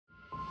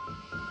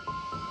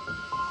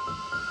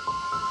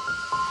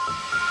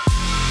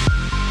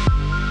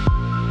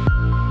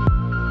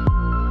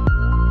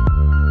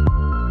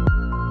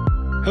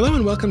Hello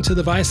and welcome to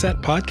the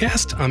Viasat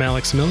podcast. I'm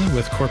Alex Miller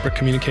with Corporate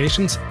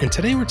Communications, and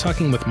today we're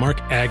talking with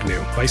Mark Agnew,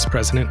 Vice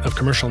President of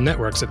Commercial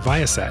Networks at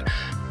Viasat.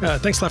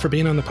 Thanks a lot for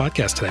being on the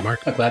podcast today,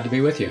 Mark. Glad to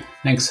be with you.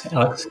 Thanks,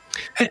 Alex.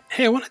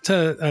 Hey, I wanted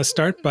to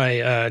start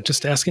by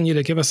just asking you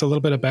to give us a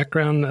little bit of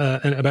background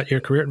about your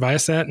career at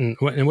Viasat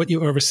and what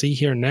you oversee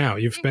here now.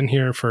 You've been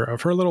here for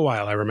a little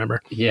while, I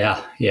remember.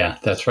 Yeah,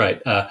 that's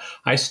right.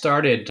 I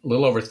started a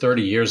little over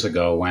 30 years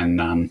ago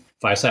when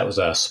Viasat was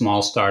a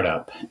small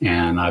startup,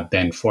 and I've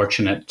been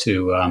fortunate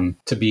to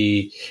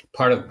be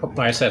part of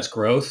Viasat's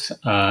growth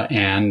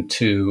and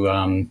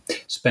to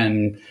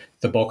spend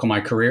the bulk of my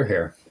career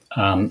here.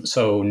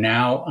 So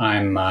now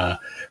I'm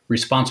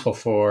responsible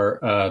for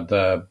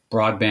the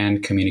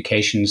broadband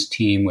communications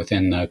team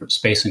within the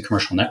Space and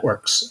Commercial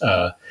Networks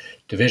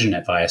division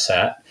at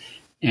Viasat,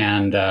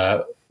 and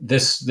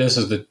this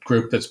is the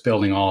group that's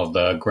building all of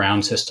the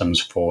ground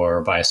systems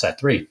for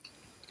Viasat-3.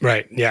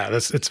 Right. Yeah,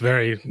 it's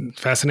very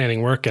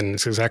fascinating work, and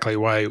it's exactly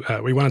why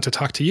we wanted to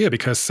talk to you,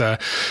 because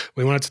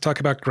we wanted to talk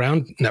about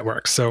ground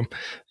networks. So,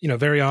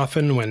 very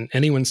often when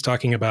anyone's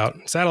talking about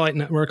satellite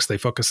networks, they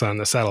focus on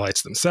the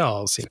satellites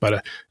themselves, but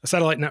a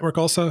satellite network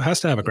also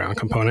has to have a ground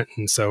component.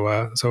 And so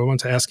I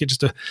want to ask you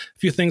just a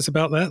few things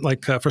about that.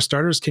 Like, for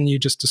starters, can you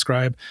just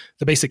describe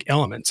the basic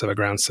elements of a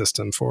ground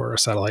system for a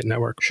satellite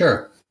network?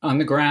 Sure. On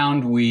the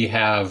ground, we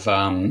have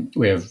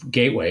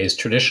gateways.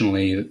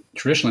 Traditionally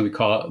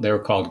they were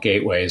called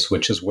gateways,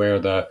 which is where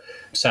the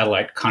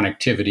satellite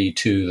connectivity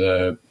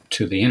to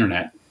the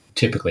internet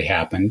typically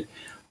happened.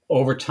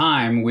 Over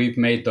time, we've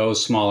made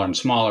those smaller and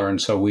smaller,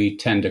 and so we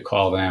tend to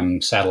call them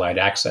satellite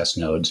access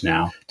nodes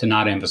now, to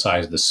not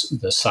emphasize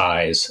the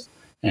size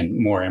and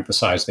more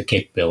emphasize the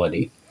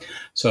capability.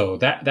 So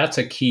that's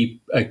a key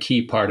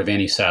part of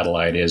any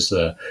satellite is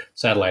the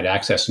satellite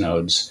access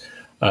nodes.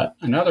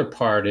 Another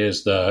part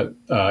is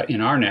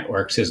in our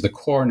networks is the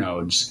core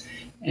nodes,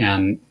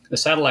 and the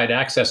satellite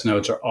access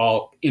nodes are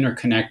all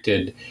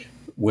interconnected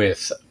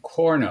with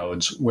core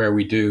nodes where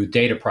we do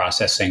data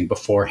processing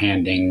before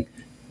handing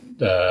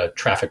the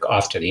traffic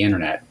off to the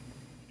internet.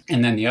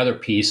 And then the other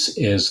piece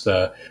is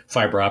the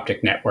fiber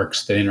optic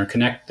networks that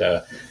interconnect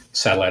the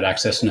satellite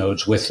access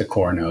nodes with the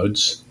core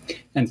nodes.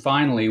 And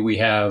finally, we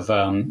have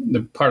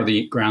the part of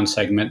the ground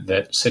segment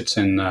that sits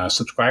in the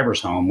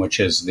subscriber's home, which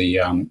is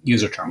the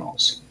user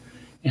terminals.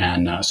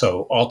 And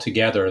so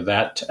altogether,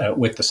 that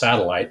with the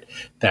satellite,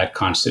 that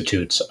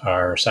constitutes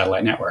our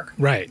satellite network.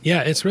 Right.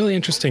 Yeah, it's really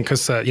interesting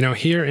because,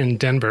 here in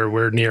Denver,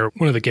 we're near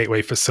one of the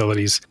gateway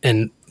facilities,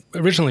 and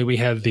originally we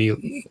had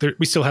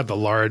we still have the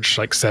large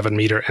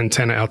 7-meter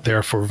antenna out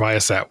there for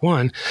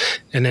Viasat-1.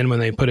 And then when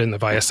they put in the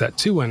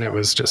Viasat-2 one, it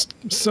was just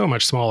so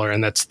much smaller.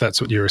 And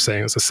that's what you were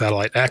saying is a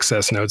satellite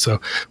access node. So I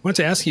wanted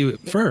to ask you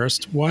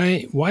first,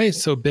 why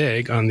it's so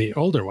big on the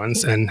older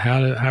ones, and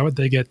how would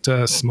they get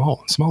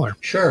smaller?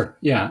 Sure.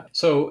 Yeah.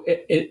 So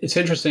it's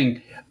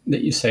interesting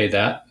that you say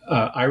that.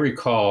 I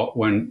recall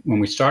when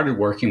we started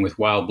working with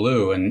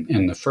WildBlue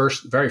and the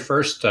very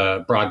first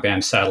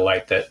broadband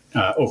satellite that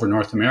over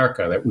North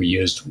America that we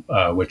used,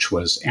 which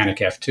was Anik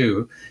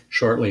F2,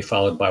 shortly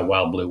followed by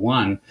WildBlue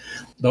 1,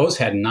 those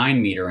had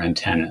 9-meter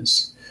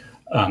antennas.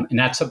 And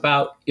that's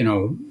about,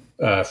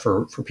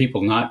 for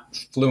people not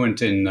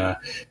fluent in the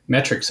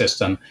metric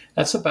system,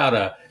 that's about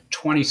a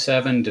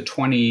 27 to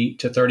 20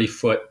 to 30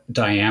 foot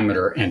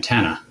diameter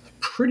antenna,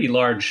 pretty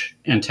large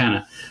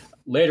antenna.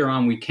 Later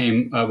on, we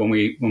came when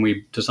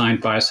we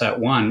designed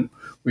Viasat-1,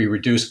 we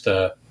reduced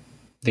the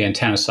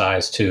antenna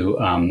size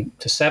to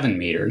 7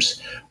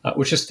 meters,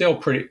 which is still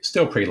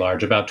pretty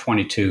large, about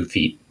 22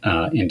 feet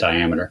in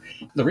diameter.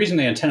 The reason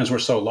the antennas were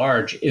so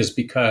large is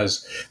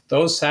because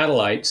those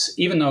satellites,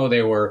 even though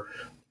they were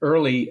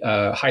early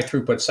high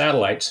throughput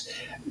satellites,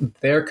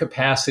 their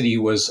capacity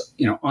was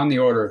on the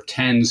order of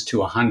tens to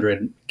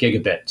 100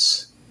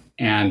 gigabits,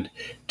 and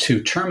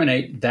to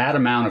terminate that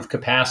amount of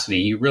capacity,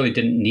 you really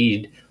didn't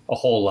need a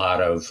whole lot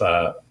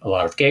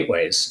of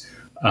gateways.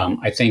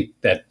 I think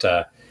that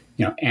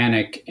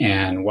Anik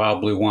and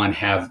WildBlue 1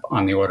 have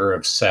on the order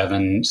of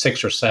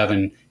 6 or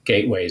 7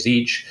 gateways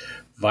each.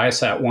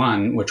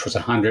 Viasat-1, which was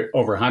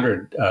over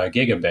 100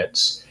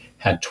 gigabits,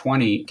 had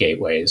 20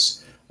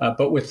 gateways.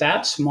 But with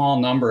that small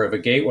number of a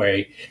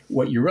gateway,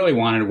 what you really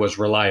wanted was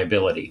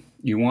reliability.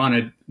 You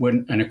wanted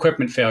when an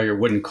equipment failure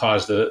wouldn't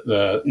cause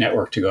the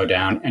network to go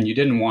down, and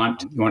you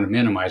want to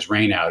minimize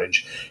rain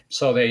outage.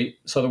 So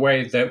the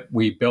way that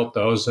we built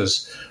those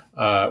is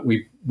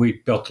we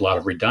built a lot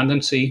of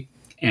redundancy,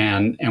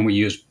 and we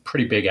used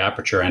pretty big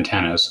aperture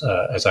antennas,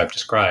 as I've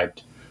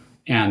described.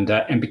 And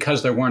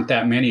because there weren't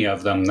that many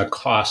of them, the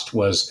cost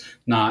was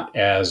not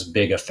as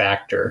big a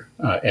factor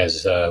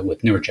as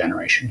with newer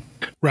generation.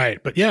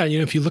 Right. But yeah,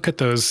 if you look at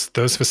those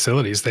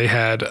facilities, they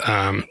had,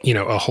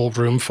 a whole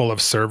room full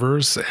of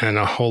servers and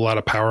a whole lot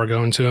of power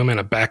going to them and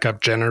a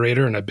backup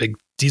generator and a big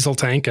diesel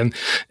tank. And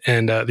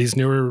these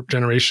newer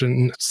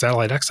generation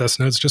satellite access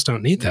nodes just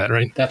don't need that,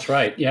 right? That's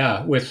right.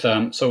 Yeah. With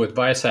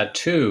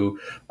Viasat-2,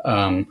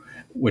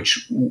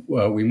 which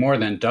we more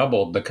than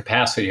doubled the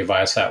capacity of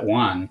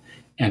Viasat-1,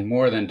 and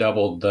more than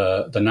doubled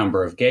the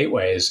number of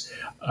gateways,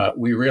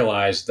 we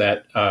realized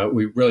that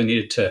we really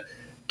needed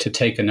to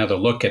take another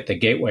look at the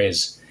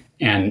gateways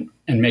and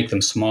make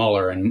them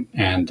smaller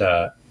and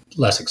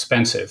less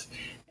expensive.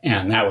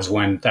 And that was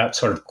when that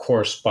sort of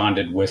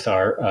corresponded with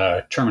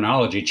our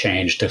terminology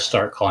change to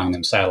start calling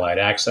them satellite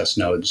access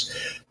nodes.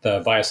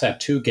 The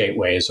Viasat-2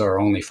 gateways are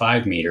only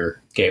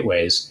 5-meter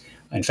gateways.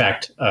 In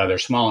fact, they're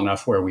small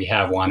enough where we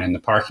have one in the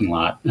parking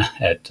lot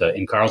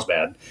in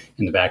Carlsbad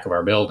in the back of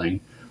our building.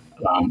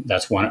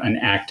 That's an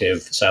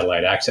active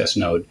satellite access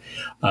node.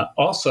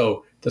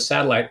 Also, the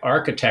satellite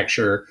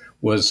architecture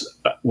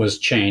was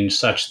changed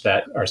such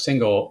that our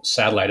single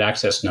satellite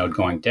access node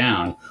going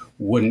down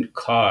wouldn't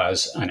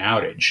cause an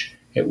outage.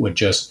 It would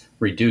just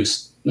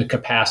reduce the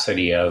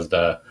capacity of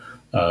the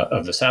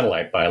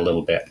satellite by a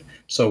little bit.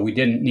 So we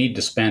didn't need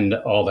to spend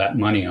all that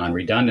money on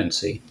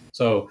redundancy.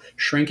 So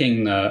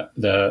shrinking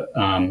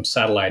the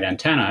satellite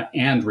antenna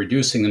and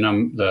reducing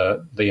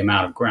the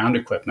amount of ground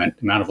equipment,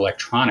 the amount of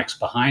electronics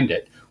behind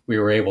it, we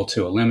were able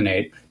to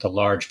eliminate the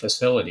large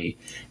facility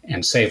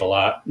and save a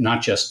lot,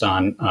 not just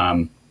on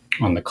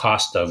the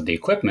cost of the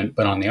equipment,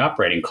 but on the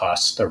operating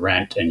costs, the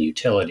rent and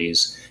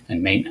utilities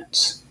and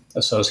maintenance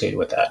associated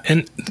with that.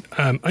 And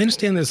I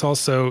understand there's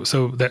also,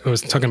 so that I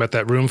was talking about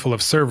that room full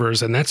of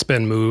servers, and that's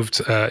been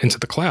moved into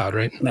the cloud,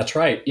 right? That's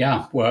right.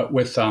 Yeah. Well,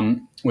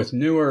 with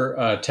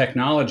newer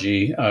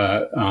technology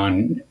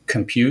on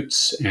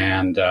computes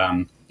and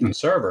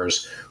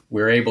servers,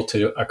 we're able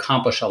to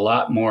accomplish a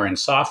lot more in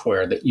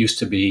software that used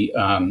to be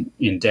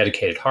in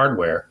dedicated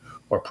hardware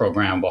or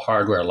programmable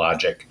hardware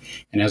logic.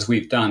 And as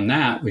we've done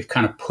that, we've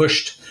kind of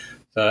pushed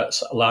a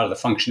lot of the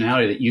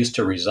functionality that used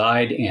to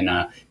reside in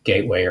a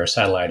gateway or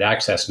satellite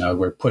access node.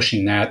 We're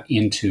pushing that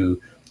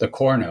into the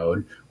core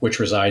node, which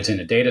resides in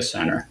a data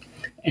center.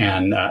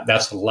 And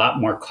that's a lot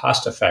more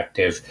cost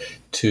effective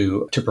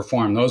to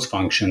perform those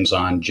functions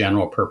on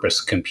general purpose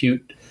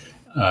compute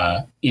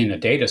in a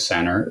data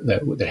center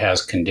that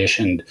has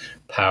conditioned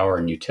power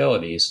and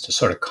utilities, to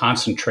sort of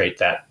concentrate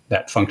that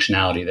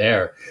functionality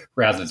there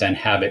rather than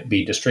have it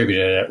be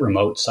distributed at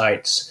remote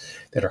sites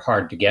that are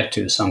hard to get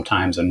to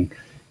sometimes and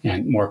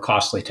more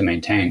costly to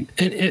maintain.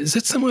 And is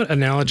it somewhat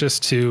analogous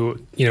to,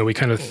 we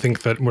kind of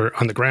think that we're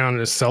on the ground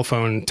as cell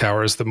phone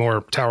towers, the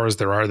more towers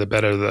there are, the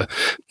better the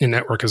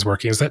network is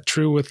working. Is that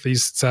true with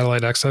these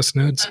satellite access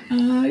nodes?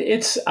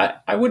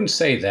 I wouldn't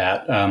say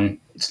that.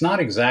 It's not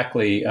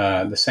exactly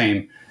the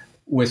same.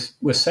 With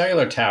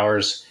cellular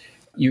towers,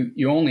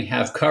 you only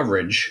have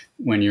coverage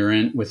when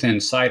you're within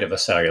sight of a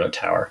cellular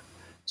tower.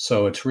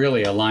 So it's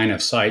really a line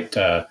of sight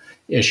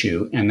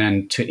issue. And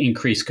then to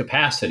increase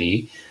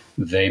capacity,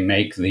 they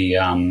make they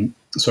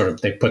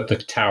put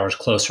the towers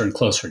closer and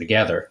closer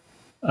together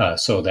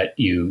so that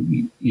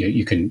you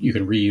can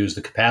reuse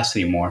the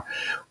capacity more.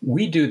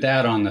 We do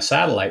that on the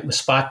satellite with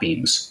spot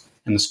beams,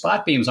 and the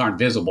spot beams aren't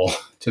visible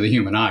to the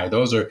human eye.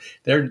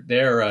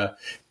 They're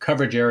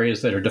coverage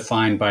areas that are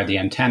defined by the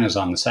antennas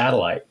on the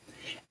satellite,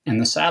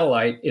 and the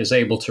satellite is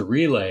able to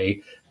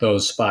relay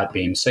those spot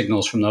beams,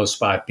 signals from those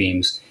spot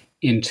beams,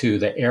 into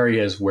the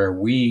areas where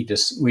we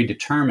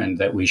determined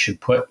that we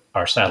should put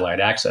our satellite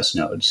access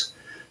nodes.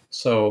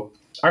 So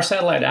our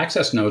satellite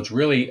access nodes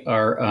really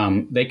are,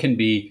 they can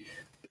be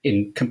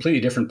in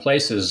completely different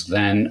places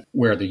than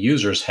where the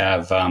users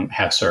have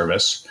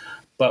service,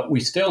 but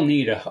we still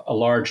need a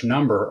larger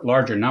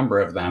number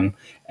of them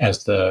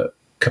as the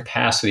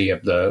capacity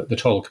of the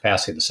total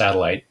capacity of the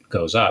satellite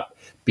goes up,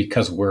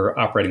 because we're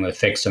operating with a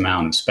fixed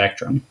amount of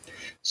spectrum.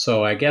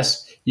 So I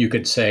guess you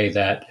could say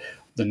that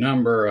the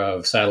number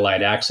of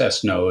satellite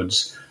access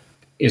nodes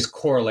is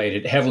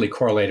heavily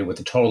correlated with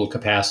the total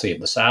capacity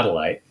of the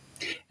satellite.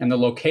 And the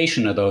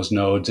location of those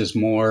nodes is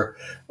more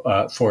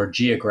for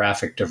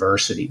geographic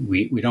diversity.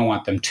 We don't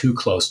want them too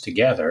close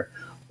together.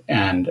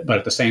 But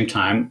at the same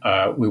time,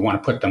 we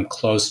want to put them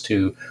close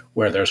to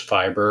where there's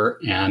fiber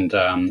and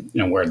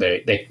where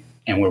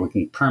where we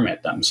can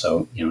permit them.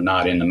 So,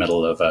 not in the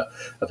middle of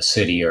a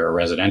city or a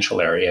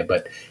residential area,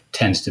 but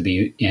tends to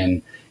be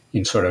in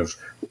sort of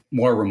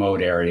more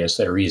remote areas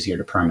that are easier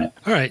to permit.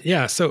 All right.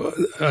 Yeah. So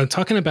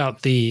talking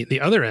about the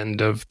other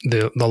end of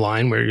the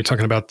line, where you're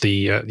talking about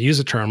the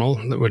user terminal,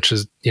 which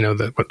is,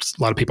 what a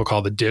lot of people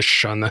call the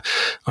dish on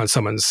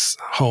someone's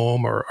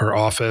home or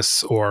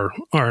office or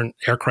on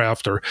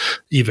aircraft or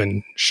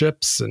even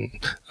ships and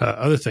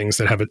other things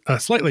that have a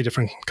slightly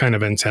different kind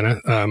of antenna.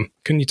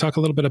 Can you talk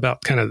a little bit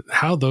about kind of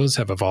how those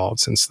have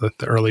evolved since the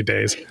early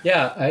days?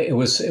 Yeah, it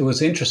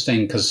was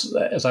interesting because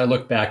as I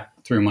look back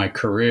through my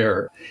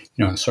career,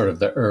 sort of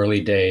the early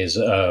days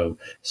of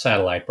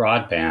satellite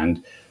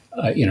broadband,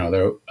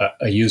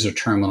 a user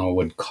terminal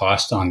would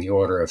cost on the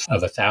order of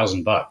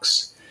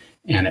 $1,000,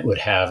 and it would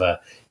have a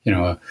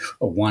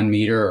 1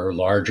 meter or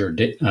larger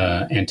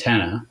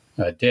antenna,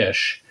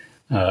 dish,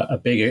 a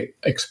big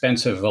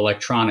expensive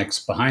electronics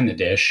behind the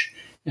dish,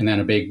 and then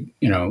a big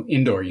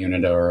indoor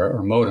unit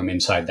or modem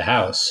inside the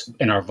house.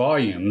 And our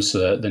volumes,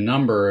 the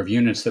number of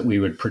units that we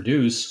would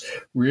produce,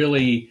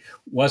 really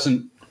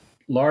wasn't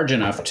large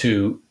enough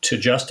to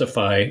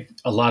justify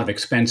a lot of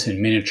expense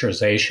in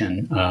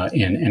miniaturization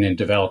in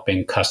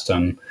developing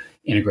custom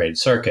integrated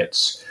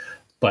circuits.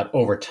 But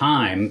over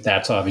time,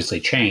 that's obviously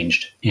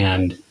changed,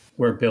 and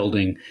we're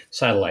building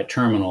satellite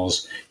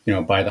terminals,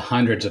 by the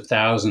hundreds of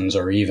thousands,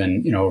 or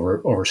even,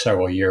 over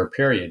several year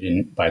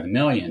period, by the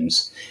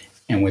millions.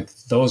 And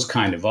with those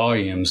kind of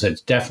volumes,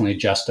 it definitely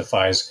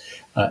justifies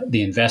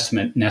the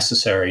investment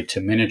necessary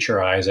to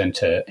miniaturize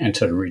and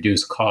to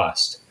reduce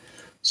cost.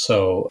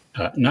 So,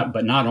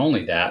 not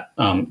only that,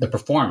 the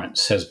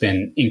performance has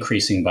been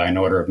increasing by an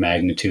order of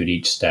magnitude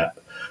each step.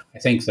 I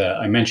think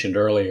I mentioned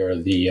earlier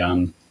the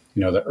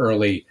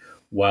early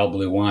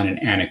WildBlue 1 and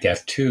Anik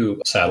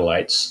F2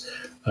 satellites.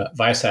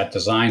 Viasat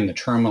designed the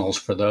terminals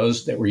for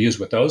those that were used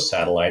with those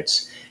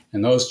satellites,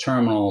 and those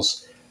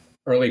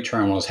early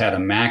terminals had a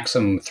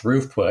maximum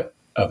throughput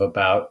of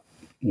about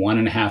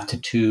 1.5 to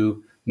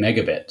 2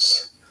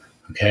 megabits.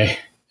 Okay.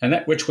 And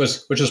that which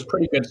was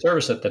pretty good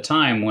service at the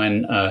time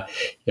when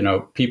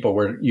people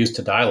were used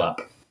to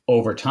dial-up.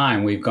 Over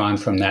time, we've gone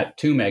from that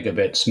 2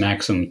 megabits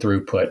maximum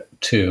throughput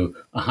to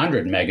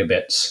 100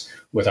 megabits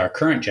with our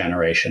current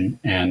generation.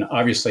 And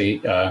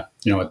obviously,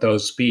 at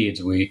those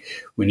speeds, we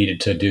needed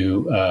to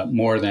do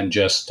more than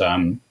just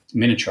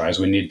miniaturize.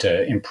 We need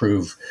to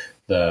improve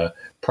the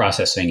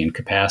processing and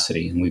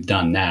capacity, and we've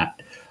done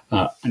that.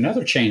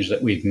 Another change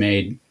that we've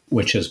made,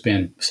 which has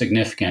been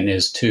significant,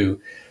 is to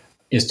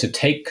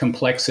take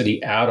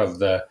complexity out of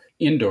the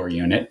indoor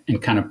unit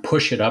and kind of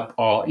push it up,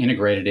 all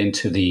integrated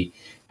into the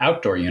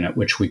outdoor unit,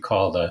 which we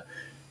call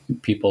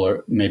people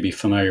are maybe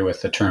familiar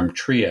with the term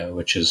TRIA,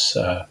 which is,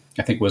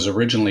 I think was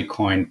originally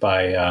coined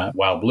by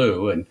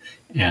WildBlue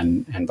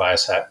and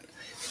Viasat.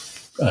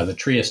 The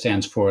TRIA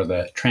stands for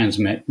the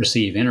Transmit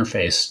Receive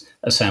Interface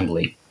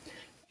Assembly.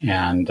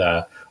 And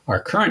our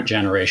current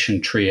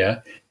generation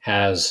TRIA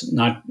has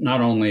not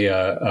only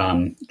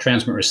a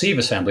transmit receive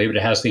assembly, but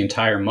it has the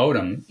entire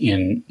modem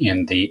in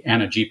the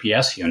and a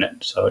GPS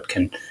unit, so it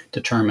can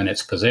determine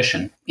its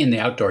position in the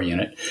outdoor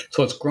unit.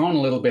 So it's grown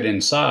a little bit in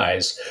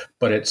size,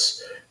 but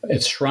it's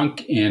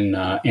shrunk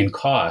in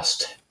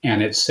cost,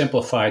 and it's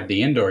simplified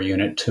the indoor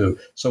unit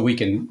so we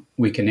can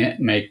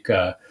make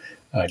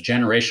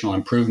generational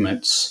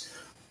improvements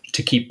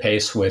to keep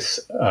pace with,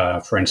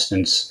 for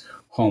instance,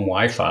 home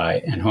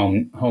Wi-Fi and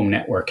home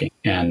networking.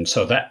 And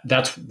so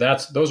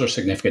those are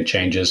significant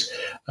changes.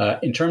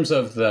 In terms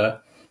of the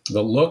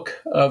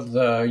look of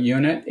the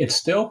unit, it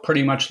still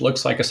pretty much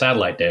looks like a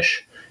satellite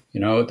dish.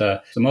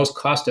 The most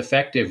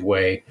cost-effective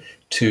way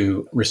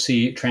to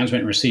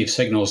transmit and receive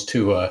signals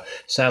to a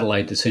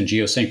satellite that's in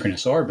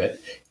geosynchronous orbit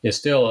is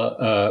still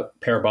a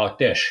parabolic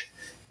dish.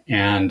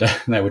 And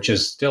that which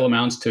still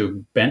amounts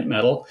to bent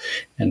metal,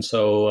 and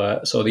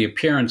so the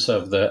appearance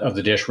of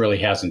the dish really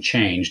hasn't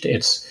changed.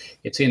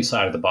 It's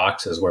inside of the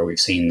boxes where we've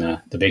seen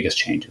the biggest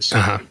changes.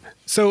 Uh-huh.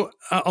 So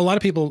a lot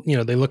of people,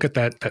 they look at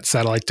that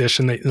satellite dish,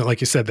 and they, like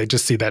you said, they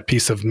just see that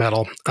piece of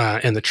metal,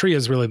 and the TRIA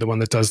is really the one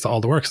that does all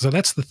the work. So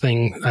that's the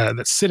thing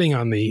that's sitting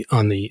on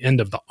the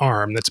end of the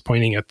arm that's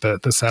pointing at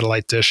the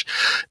satellite dish,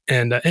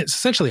 and it's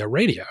essentially a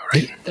radio,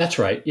 right? That's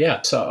right.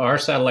 Yeah. So our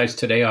satellites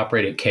today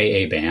operate at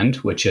Ka band,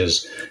 which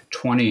is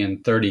 20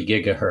 and 30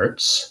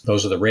 gigahertz.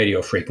 Those are the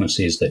radio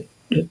frequencies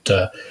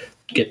that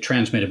get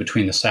transmitted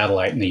between the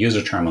satellite and the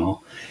user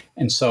terminal.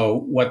 And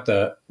so what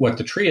the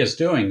TRIA is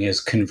doing is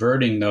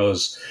converting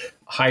those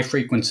high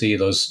frequency,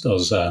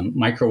 those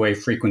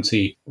microwave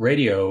frequency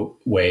radio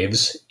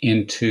waves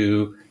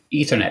into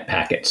Ethernet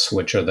packets,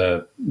 which are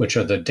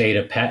the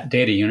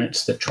data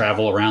units that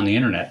travel around the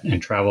internet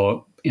and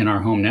travel in our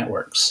home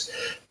networks.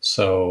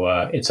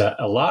 So it's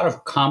a lot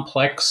of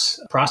complex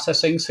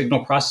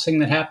signal processing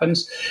that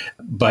happens,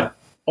 but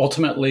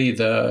ultimately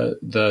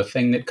the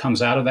thing that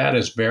comes out of that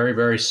is very,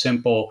 very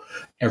simple,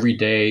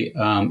 everyday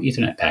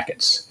Ethernet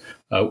packets.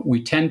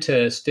 We tend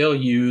to still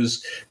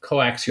use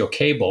coaxial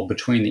cable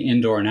between the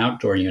indoor and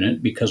outdoor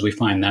unit because we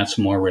find that's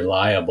more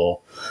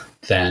reliable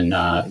than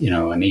an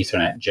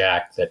Ethernet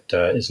jack that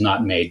is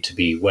not made to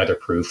be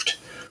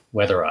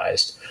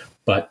weatherized.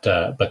 But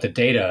the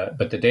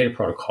data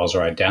protocols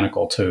are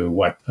identical to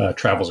what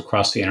travels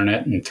across the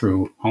internet and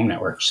through home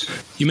networks.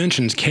 You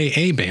mentioned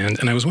Ka band,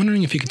 and I was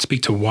wondering if you could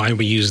speak to why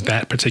we use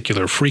that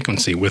particular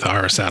frequency with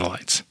our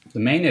satellites. The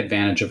main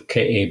advantage of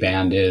Ka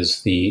band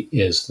is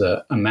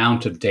the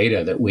amount of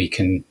data that we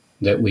can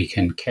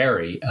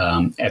carry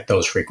at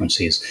those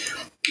frequencies.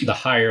 The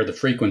higher the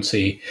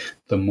frequency,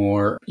 the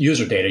more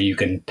user data you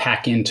can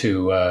pack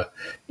into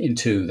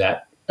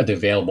the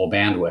available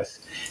bandwidth.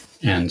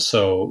 And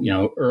so,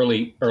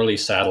 early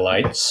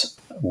satellites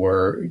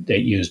they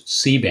used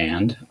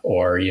C-band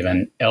or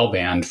even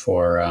L-band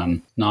for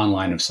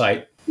non-line of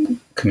sight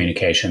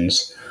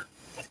communications.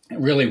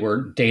 Really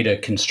were data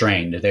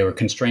constrained. They were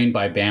constrained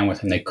by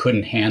bandwidth, and they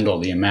couldn't handle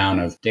the amount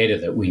of data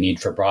that we need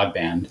for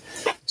broadband.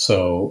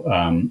 So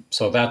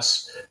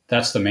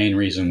that's the main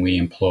reason we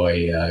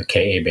employ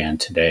Ka band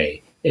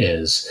today.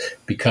 is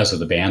because of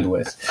the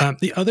bandwidth.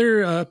 The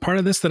other part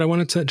of this that I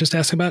wanted to just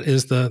ask about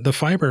is the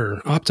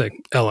fiber optic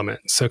element.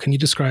 So can you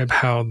describe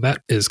how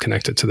that is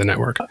connected to the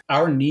network?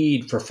 Our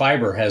need for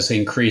fiber has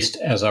increased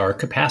as the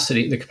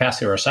capacity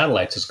of our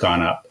satellites has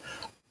gone up.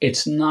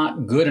 It's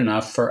not good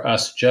enough for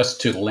us just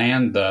to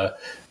land the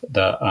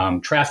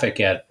traffic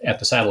at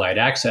the satellite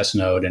access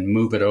node and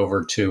move it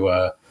over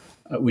to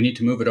we need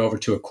to move it over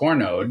to a core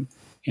node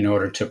in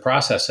order to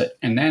process it,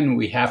 and then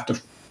we have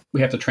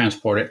to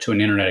transport it to an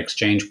internet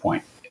exchange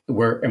point.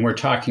 We're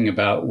talking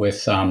about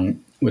with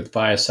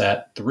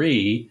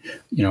Viasat-3,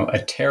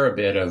 a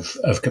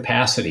terabit of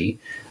capacity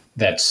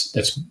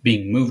that's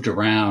being moved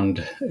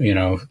around,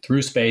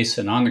 through space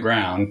and on the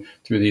ground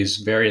through these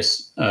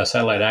various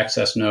satellite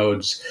access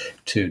nodes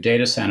to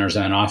data centers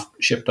and then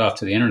shipped off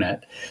to the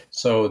internet.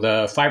 So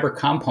the fiber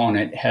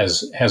component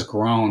has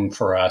grown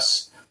for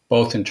us,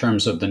 both in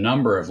terms of the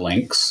number of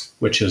links,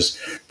 which is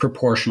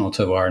proportional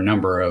to our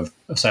number of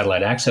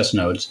satellite access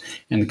nodes,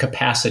 and the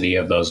capacity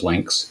of those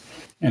links.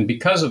 And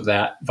because of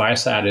that,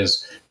 Viasat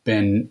has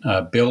been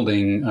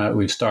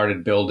we've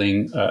started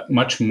building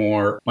much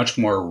more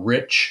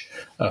rich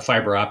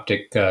fiber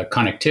optic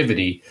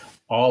connectivity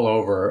all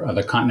over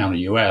the continental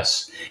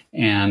U.S.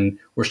 And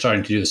we're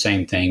starting to do the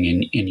same thing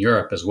in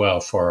Europe as well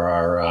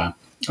for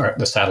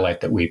the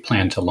satellite that we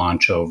plan to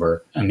launch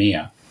over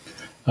EMEA.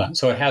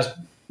 So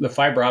the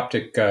fiber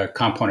optic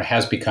component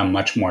has become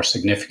much more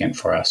significant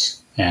for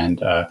us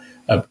and a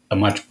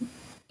much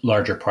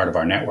larger part of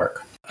our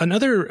network.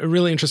 Another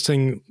really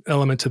interesting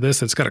element to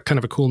this that's got a kind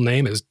of a cool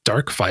name is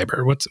dark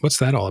fiber. What's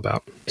that all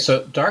about?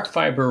 So dark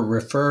fiber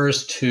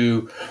refers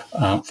to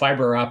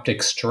fiber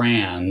optic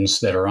strands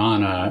that are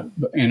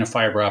in a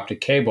fiber optic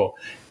cable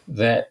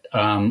that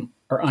are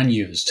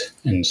unused,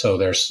 and so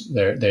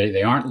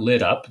they aren't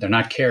lit up. They're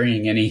not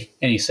carrying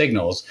any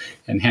signals,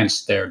 and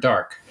hence they're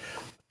dark.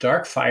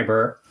 Dark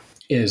fiber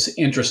is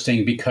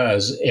interesting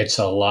because it's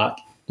a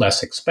lot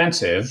less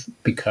expensive,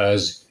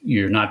 because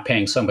you're not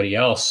paying somebody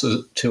else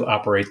to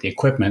operate the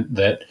equipment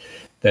that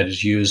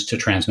is used to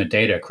transmit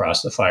data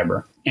across the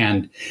fiber.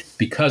 And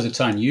because it's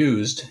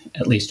unused,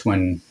 at least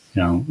when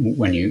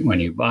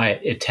you buy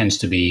it, it tends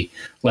to be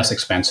less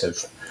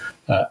expensive.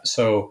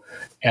 So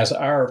as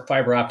our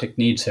fiber optic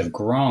needs have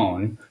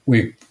grown,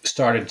 we've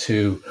started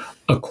to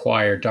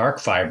acquire dark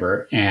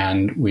fiber,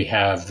 and we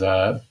have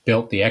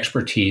built the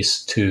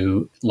expertise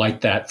to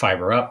light that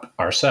fiber up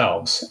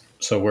ourselves.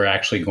 So we're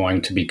actually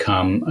going to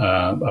become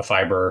a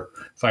fiber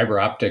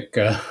optic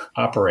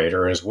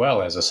operator as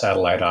well as a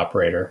satellite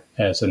operator,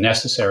 as a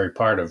necessary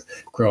part of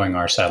growing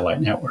our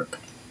satellite network.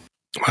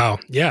 Wow.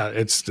 Yeah,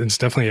 it's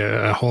definitely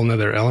a whole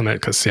nother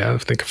element, because I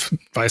think of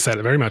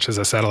Viasat very much as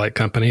a satellite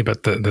company,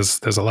 but there's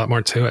a lot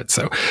more to it.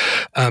 So,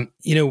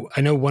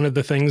 I know one of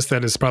the things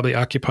that is probably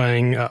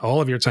occupying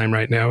all of your time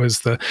right now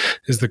is the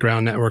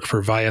ground network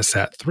for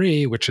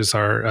Viasat-3, which is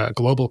our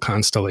global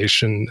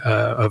constellation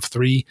of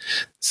 3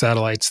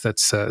 satellites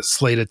that's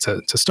slated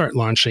to start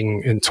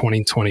launching in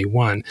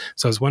 2021.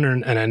 So I was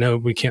wondering, and I know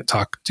we can't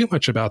talk too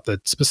much about the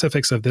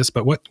specifics of this,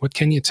 but what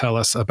can you tell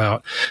us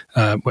about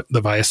what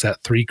the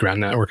Viasat-3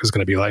 ground network is going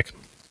to be like?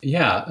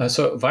 Yeah,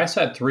 so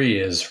Viasat-3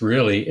 is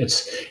really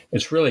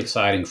it's really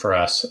exciting for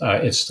us.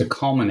 It's the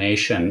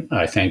culmination,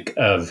 I think,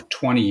 of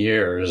 20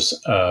 years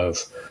of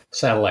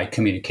satellite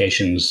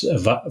communications.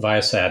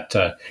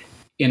 Viasat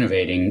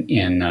innovating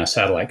in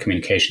satellite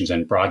communications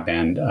and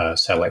broadband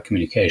satellite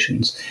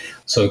communications.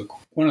 So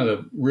one of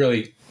the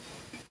really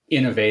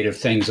innovative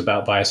things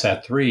about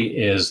Viasat-3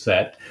 is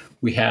that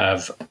we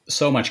have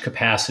so much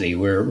capacity.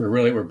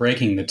 We're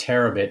breaking the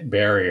terabit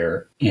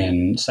barrier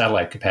in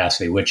satellite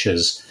capacity, which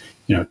is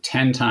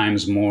 10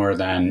 times more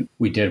than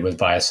we did with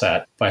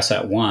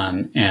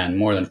Viasat-1, and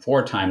more than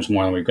 4 times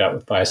more than we've got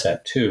with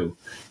Viasat-2,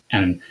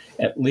 and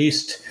at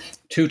least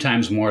 2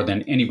 times more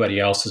than anybody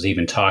else is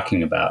even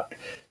talking about.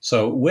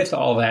 So with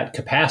all that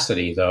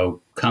capacity,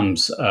 though,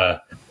 comes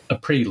a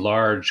pretty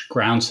large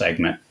ground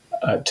segment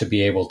to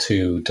be able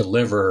to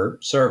deliver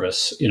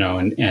service,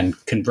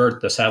 and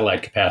convert the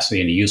satellite capacity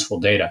into useful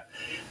data.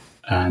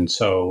 And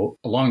so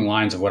along the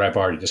lines of what I've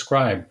already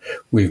described,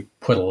 we've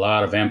put a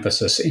lot of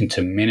emphasis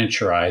into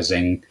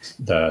miniaturizing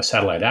the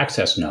satellite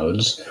access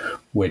nodes,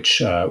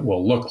 which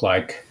will look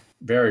like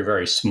very,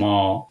 very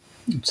small,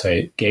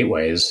 say,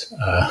 gateways.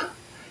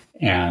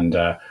 And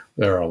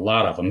there are a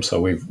lot of them. So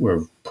we've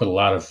put a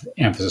lot of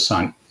emphasis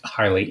on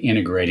highly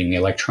integrating the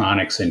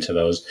electronics into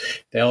those.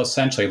 They'll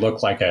essentially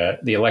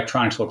the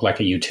electronics look like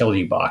a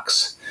utility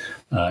box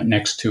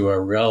next to a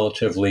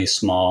relatively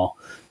small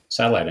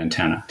satellite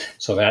antenna.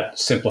 So that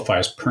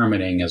simplifies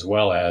permitting as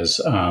well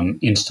as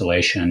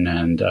installation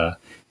and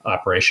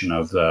operation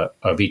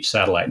of each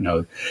satellite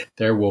node.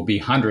 There will be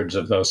hundreds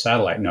of those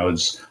satellite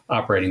nodes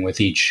operating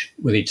with each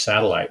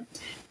satellite.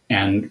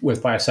 And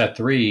with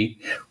Viasat-3,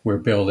 we're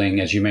building,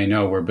 as you may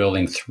know, we're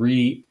building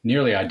 3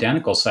 nearly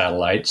identical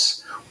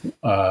satellites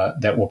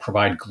that will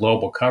provide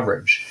global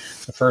coverage.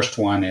 The first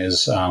one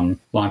is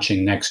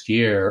launching next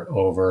year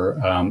over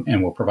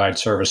and will provide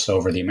service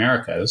over the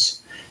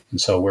Americas.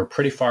 And so we're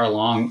pretty far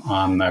along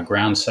on the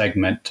ground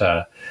segment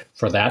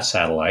for that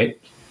satellite.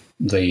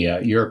 The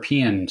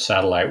European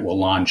satellite will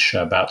launch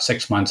about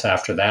 6 months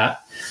after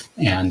that,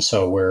 and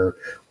so we're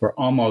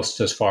almost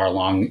as far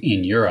along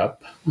in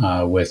Europe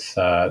with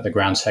the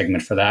ground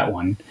segment for that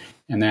one.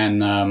 And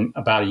then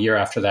about a year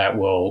after that,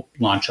 we'll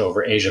launch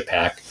over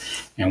Asia-Pac,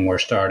 and we're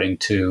starting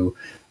to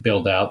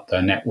build out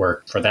the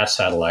network for that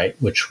satellite,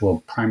 which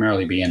will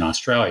primarily be in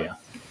Australia.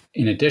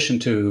 In addition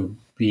to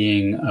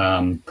being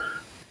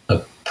a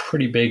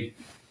pretty big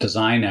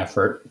design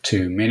effort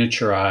to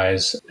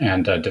miniaturize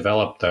and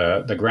develop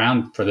the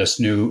ground for this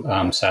new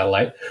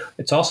satellite,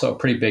 it's also a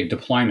pretty big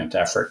deployment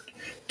effort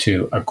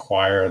to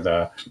acquire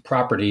the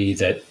property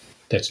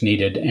that's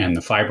needed and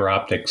the fiber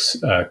optics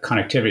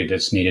connectivity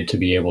that's needed to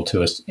be able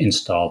to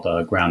install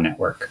the ground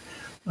network.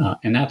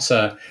 And that's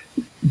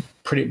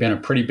been a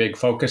pretty big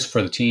focus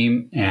for the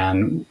team,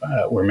 and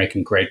we're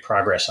making great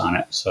progress on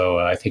it. So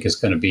I think it's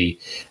going to be,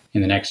 in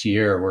the next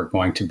year, we're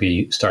going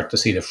to start to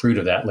see the fruit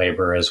of that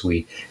labor as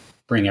we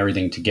bring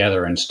everything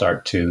together and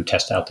start to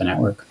test out the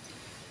network.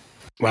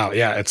 Wow,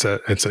 yeah, it's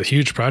a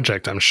huge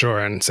project, I'm sure,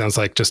 and it sounds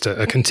like just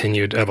a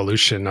continued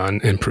evolution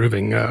on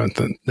improving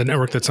the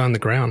network that's on the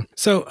ground.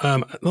 So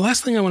the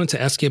last thing I wanted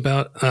to ask you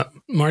about,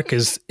 Mark,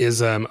 is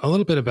a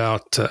little bit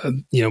about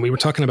we were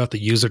talking about the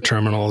user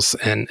terminals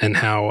and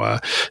how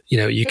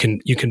you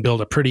can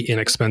build a pretty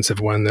inexpensive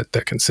one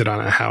that can sit on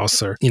a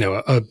house or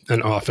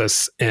an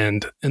office,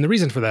 and the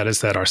reason for that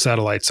is that our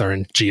satellites are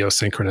in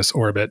geosynchronous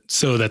orbit,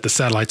 so that the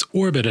satellites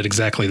orbit at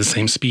exactly the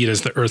same speed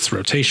as the Earth's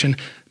rotation,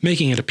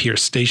 making it appear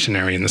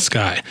stationary in the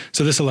sky.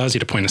 So this allows you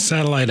to point a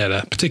satellite at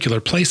a particular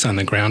place on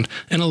the ground,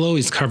 and it'll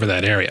always cover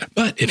that area.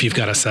 But if you've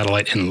got a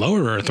satellite in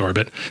lower Earth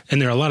orbit,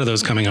 and there are a lot of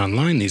those coming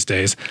online these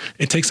days,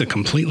 it takes a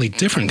completely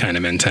different kind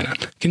of antenna.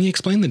 Can you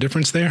explain the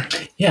difference there?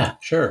 Yeah,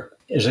 sure.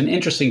 There's an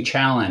interesting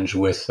challenge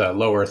with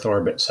low Earth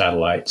orbit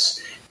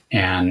satellites,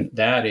 and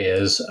that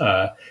is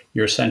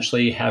you're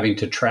essentially having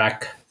to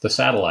track the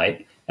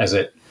satellite as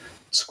it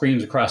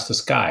screams across the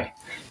sky.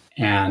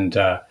 And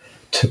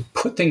to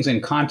put things in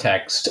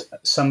context,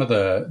 some of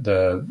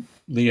the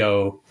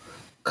LEO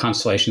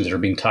constellations that are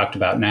being talked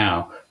about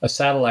now, a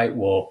satellite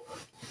will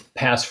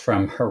pass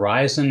from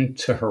horizon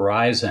to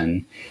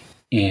horizon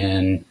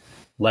in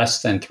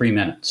less than 3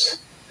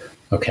 minutes.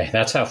 Okay,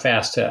 that's how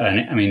fast.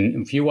 I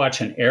mean, if you watch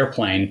an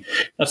airplane,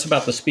 that's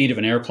about the speed of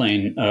an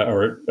airplane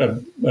or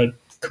a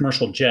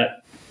commercial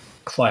jet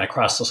flying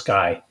across the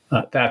sky.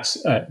 But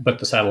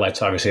the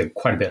satellite's obviously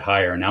quite a bit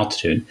higher in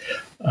altitude.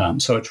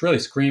 So it's really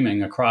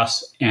screaming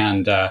across,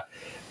 and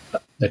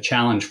the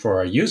challenge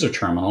for a user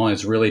terminal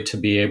is really to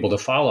be able to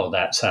follow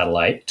that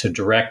satellite, to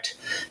direct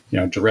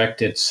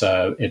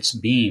its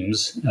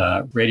beams,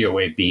 radio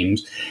wave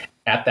beams,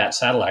 at that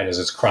satellite as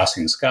it's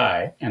crossing the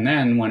sky, and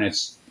then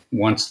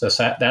once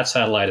that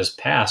satellite is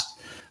passed,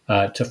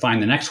 to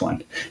find the next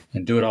one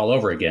and do it all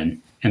over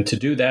again, and to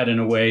do that in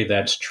a way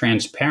that's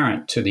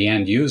transparent to the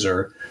end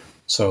user,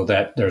 so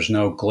that there's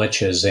no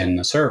glitches in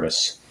the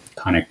service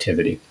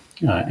connectivity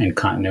and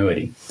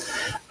continuity.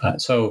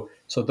 So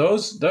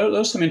those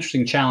some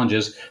interesting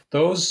challenges.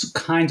 Those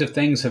kinds of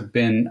things have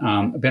been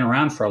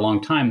around for a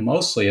long time,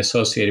 mostly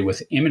associated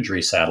with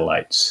imagery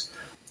satellites.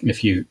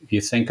 If you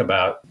think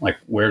about, like,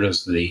 where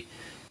does the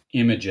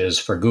images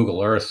for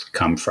Google Earth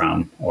come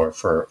from, or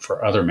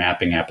for other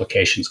mapping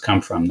applications come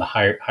from, the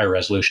high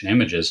resolution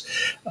images,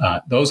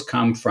 those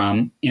come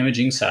from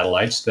imaging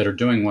satellites that are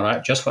doing what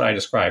I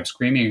described,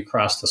 screaming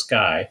across the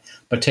sky,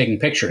 but taking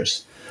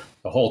pictures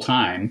the whole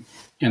time,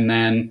 and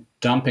then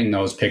dumping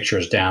those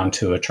pictures down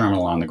to a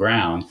terminal on the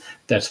ground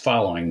that's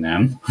following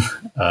them.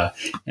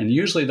 And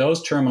usually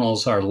those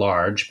terminals are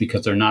large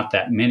because there are not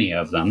that many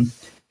of them,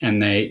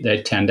 and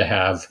they tend to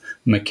have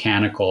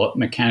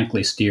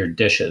mechanically steered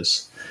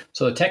dishes.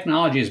 So the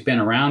technology has been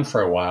around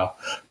for a while,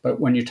 but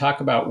when you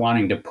talk about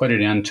wanting to put it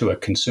into a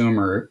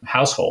consumer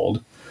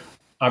household,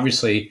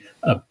 obviously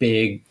a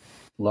big,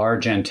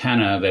 large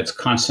antenna that's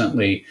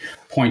constantly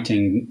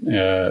pointing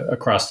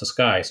across the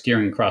sky,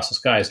 steering across the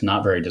sky, is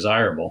not very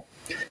desirable.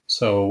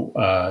 So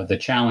the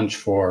challenge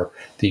for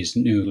these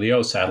new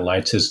LEO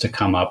satellites is to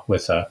come up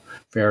with a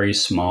very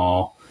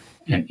small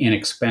and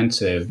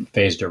inexpensive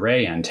phased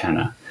array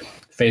antenna.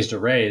 Phased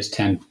arrays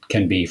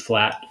can be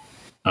flat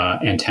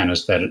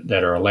antennas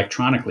that are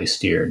electronically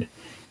steered,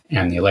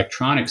 and the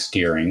electronic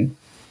steering,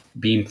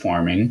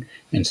 beamforming,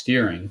 and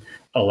steering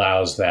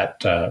allows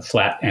that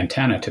flat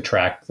antenna to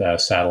track the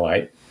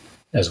satellite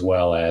as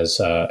well as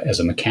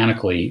a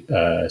mechanically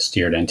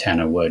steered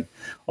antenna would,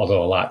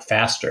 although a lot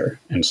faster.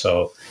 And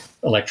so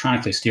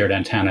electronically steered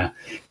antenna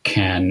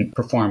can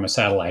perform a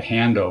satellite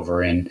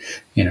handover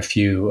in a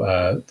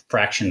few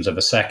fractions of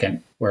a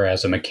second,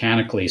 whereas a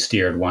mechanically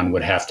steered one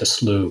would have to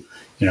slew,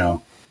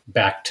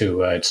 back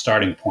to its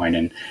starting point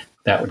and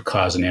that would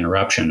cause an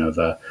interruption of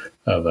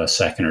a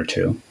second or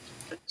two.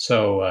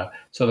 So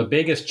the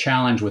biggest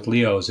challenge with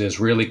LEOs is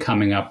really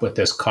coming up with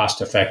this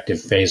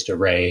cost-effective phased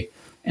array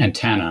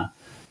antenna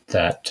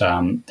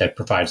that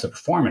provides the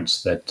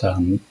performance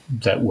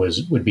that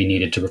would be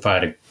needed to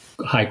provide a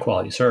high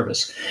quality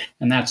service.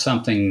 And that's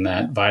something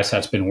that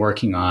Viasat's been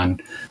working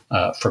on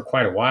for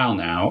quite a while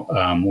now.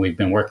 We've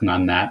been working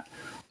on that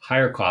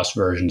higher cost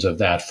versions of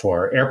that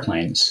for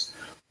airplanes,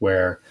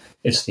 where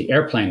it's the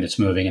airplane that's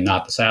moving and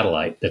not the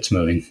satellite that's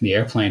moving. The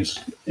airplane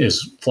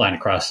is flying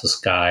across the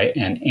sky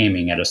and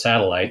aiming at a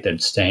satellite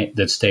that's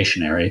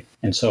stationary.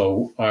 And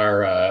so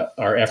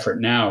our effort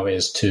now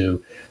is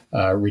to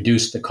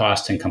reduce the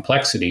cost and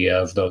complexity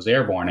of those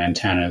airborne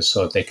antennas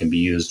so that they can be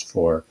used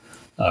for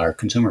our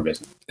consumer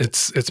business.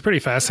 It's pretty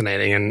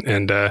fascinating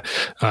and a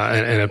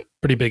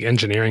pretty big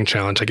engineering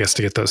challenge, I guess,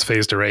 to get those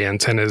phased array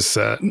antennas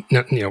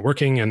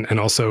working and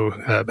also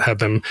have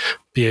them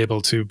be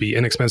able to be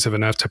inexpensive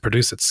enough to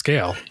produce at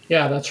scale.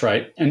 Yeah, that's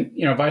right. And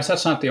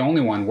Viasat's not the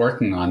only one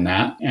working on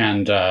that,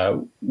 and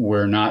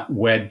we're not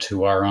wed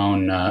to our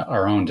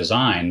own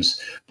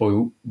designs,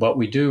 but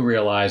we do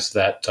realize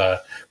that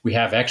we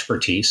have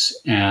expertise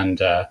and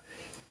that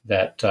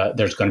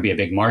there's going to be a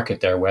big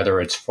market there,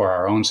 whether it's for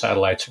our own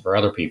satellites or for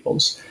other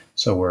people's.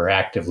 So we're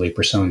actively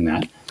pursuing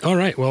that. All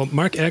right. Well,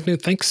 Mark Agnew,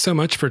 thanks so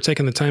much for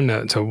taking the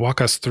time to walk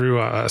us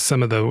through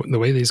some of the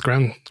way these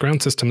ground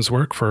systems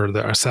work for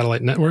our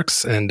satellite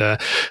networks. And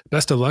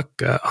best of luck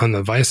on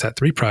the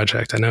Viasat-3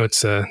 project. I know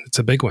it's a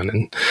big one.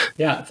 And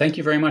yeah, thank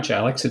you very much,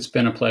 Alex. It's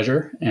been a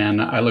pleasure. And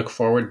I look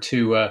forward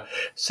to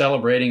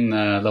celebrating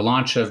the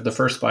launch of the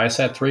first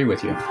Viasat-3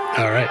 with you.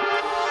 All right.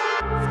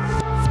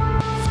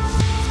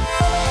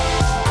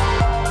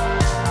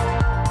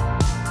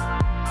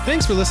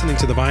 Thanks for listening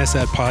to the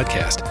Viasat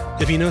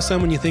podcast. If you know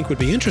someone you think would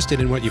be interested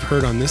in what you've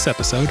heard on this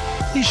episode,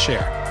 please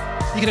share.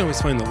 You can always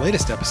find the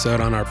latest episode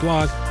on our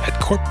blog at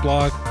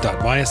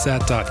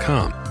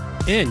corpblog.viasat.com.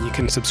 And you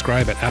can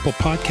subscribe at Apple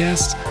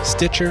Podcasts,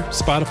 Stitcher,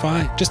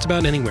 Spotify, just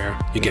about anywhere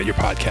you get your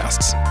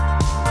podcasts.